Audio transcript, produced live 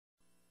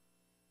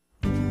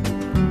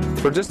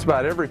For just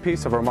about every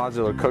piece of our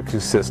modular cooking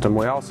system,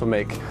 we also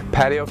make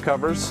patio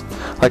covers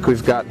like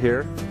we've got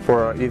here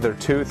for either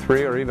 2,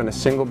 3, or even a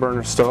single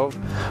burner stove,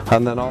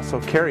 and then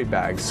also carry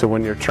bags, so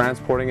when you're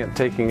transporting it,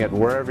 taking it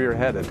wherever you're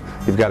headed,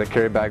 you've got a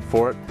carry bag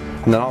for it.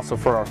 And then also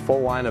for our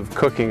full line of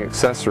cooking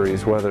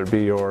accessories, whether it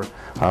be your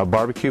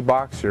barbecue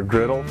box, your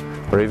griddle,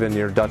 or even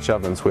your Dutch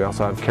ovens, we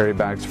also have carry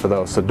bags for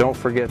those. So don't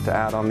forget to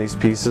add on these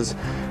pieces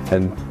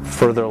and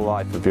further the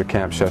life of your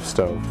Camp Chef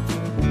stove.